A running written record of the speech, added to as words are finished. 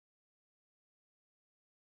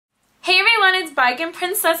Hey everyone, it's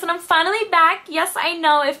BargainPrincess and I'm finally back. Yes, I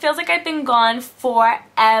know, it feels like I've been gone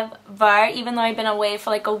forever, even though I've been away for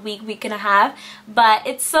like a week and a half. But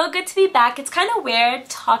it's so good to be back. It's kind of weird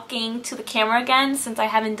talking to the camera again since I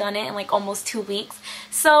haven't done it in like almost 2 weeks.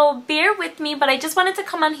 So bear with me, but I just wanted to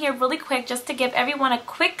come on here really quick just to give everyone a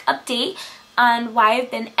quick update on why I've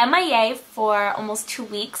been MIA for almost 2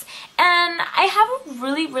 weeks. And I have a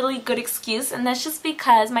really good excuse, and that's just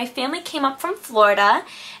because my family came up from Florida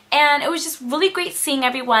and it was just really great seeing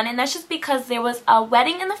everyone, and that's just because there was a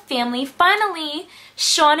wedding in the family. Finally,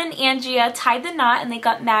 Sean and Andrea tied the knot and they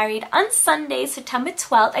got married on Sunday, September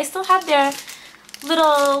 12th. I still have their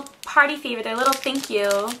little party favor, their little thank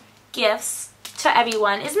you gifts to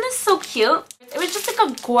everyone. Isn't this so cute? It was just like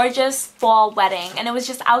a gorgeous fall wedding, and it was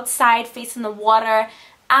just outside facing the water.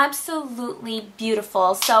 Absolutely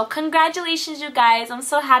beautiful. So congratulations, you guys. I'm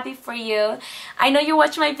so happy for you. I know you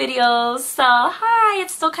watch my videos, so hi.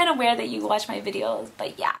 It's still kind of weird that you watch my videos,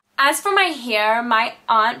 but yeah. As for my hair, my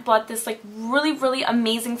aunt bought this like really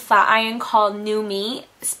amazing flat iron called New Me,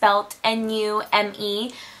 spelled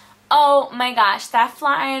N-U-M-E. Oh my gosh, that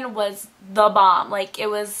flat iron was the bomb. Like, it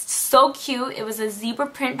was so cute. It was a zebra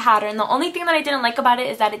print pattern. The only thing that I didn't like about it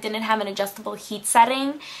is that it didn't have an adjustable heat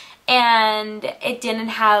setting, and it didn't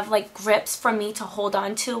have like grips for me to hold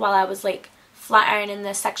on to while I was like flat ironing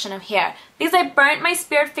this section of hair, because I burnt my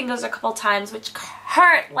spirit fingers a couple times, which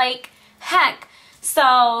hurt like heck. So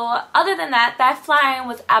other than that, that flat iron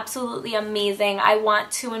was absolutely amazing. I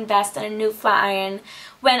want to invest in a new flat iron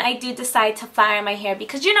when I do decide to flat iron my hair,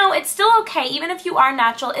 because you know, it's still okay. Even if you are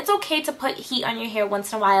natural, it's okay to put heat on your hair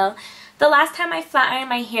once in a while. The last time I flat ironed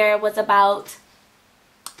my hair was about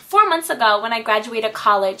 4 months ago when I graduated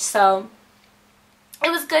college, so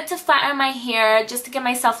it was good to flat iron my hair just to give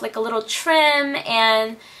myself like a little trim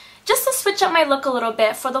and just to switch up my look a little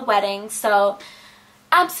bit for the wedding. So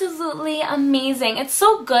absolutely amazing. It's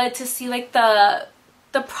so good to see like the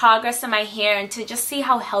progress in my hair and to just see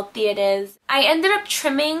how healthy it is. I ended up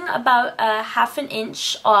trimming about a ½ an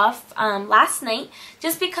inch off last night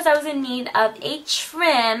just because I was in need of a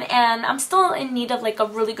trim, and I'm still in need of like a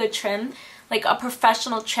really good trim, like a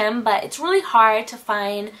professional trim, but it's really hard to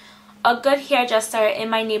find a good hairdresser in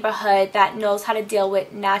my neighborhood that knows how to deal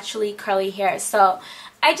with naturally curly hair. So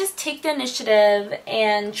I just take the initiative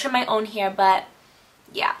and trim my own hair. But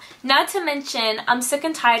yeah, not to mention, I'm sick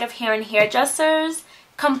and tired of hearing hairdressers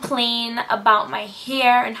complain about my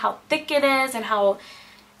hair and how thick it is and how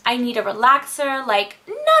I need a relaxer. Like,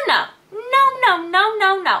 no.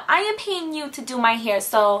 I am paying you to do my hair.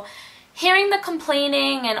 So hearing the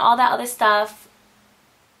complaining and all that other stuff,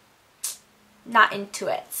 not into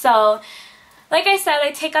it. So like I said,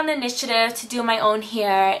 I take on the initiative to do my own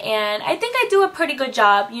hair, and I think I do a pretty good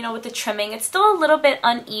job, you know, with the trimming. It's still a little bit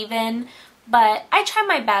uneven, but I try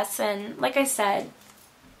my best, and like I said,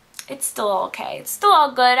 it's still okay. It's still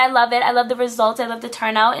all good. I love it. I love the results. I love the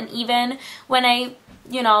turnout, and even when I,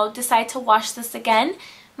 you know, decide to wash this again,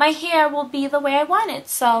 my hair will be the way I want it.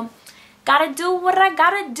 So gotta do what I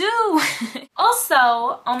gotta do. Also,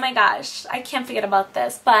 oh my gosh, I can't forget about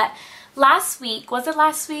this, but last week, was it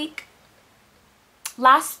last week?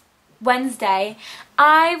 Last Wednesday,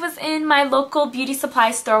 I was in my local beauty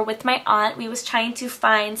supply store with my aunt. We was trying to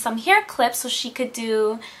find some hair clips so she could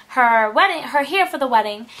do her hair for the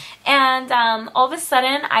wedding, and all of a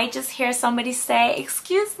sudden I just hear somebody say,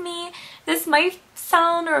 "Excuse me, this might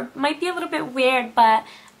sound or might be a little bit weird, but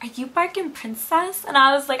are you BargainPrincess?" And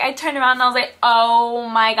I was like, I turned around and I was like, oh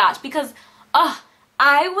my gosh, because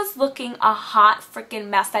I was looking a hot freaking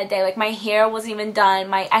mess that day. Like, my hair wasn't even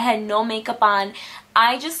done. I had no makeup on.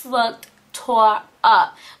 I just looked tore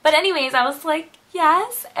up. But anyways, I was like,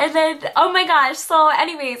 yes. And then, oh my gosh. So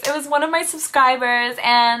anyways, it was one of my subscribers,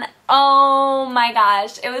 and oh my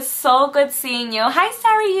gosh, it was so good seeing you. Hi,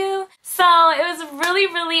 Sarah. So it was a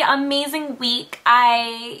really amazing week.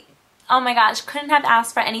 Oh my gosh, couldn't have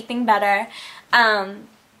asked for anything better.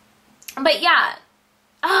 But yeah.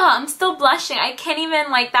 I'm still blushing. I can't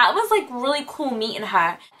even, like, that was like really cool meeting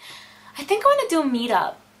her. I think I want to do a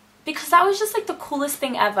meetup because that was just like the coolest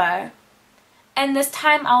thing ever. And this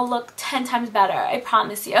time I'll look 10 times better, I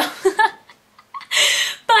promise you.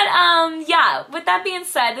 But yeah, with that being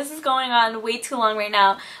said, this is going on way too long right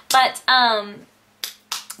now. But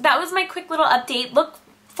that was my quick little update. Look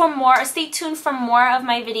for more, or stay tuned for more of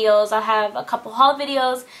my videos. I'll have a couple haul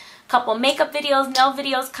videos, couple makeup videos, nail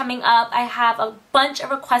videos coming up. I have a bunch of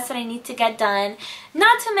requests that I need to get done.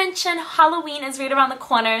 Not to mention, Halloween is right around the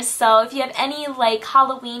corner, so if you have any like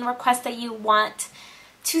Halloween requests that you want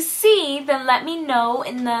to see, then let me know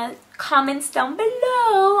in the comments down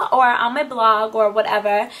below or on my blog or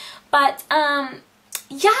whatever. But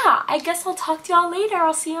yeah, I guess I'll talk to y'all later.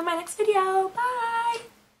 I'll see you in my next video. Bye!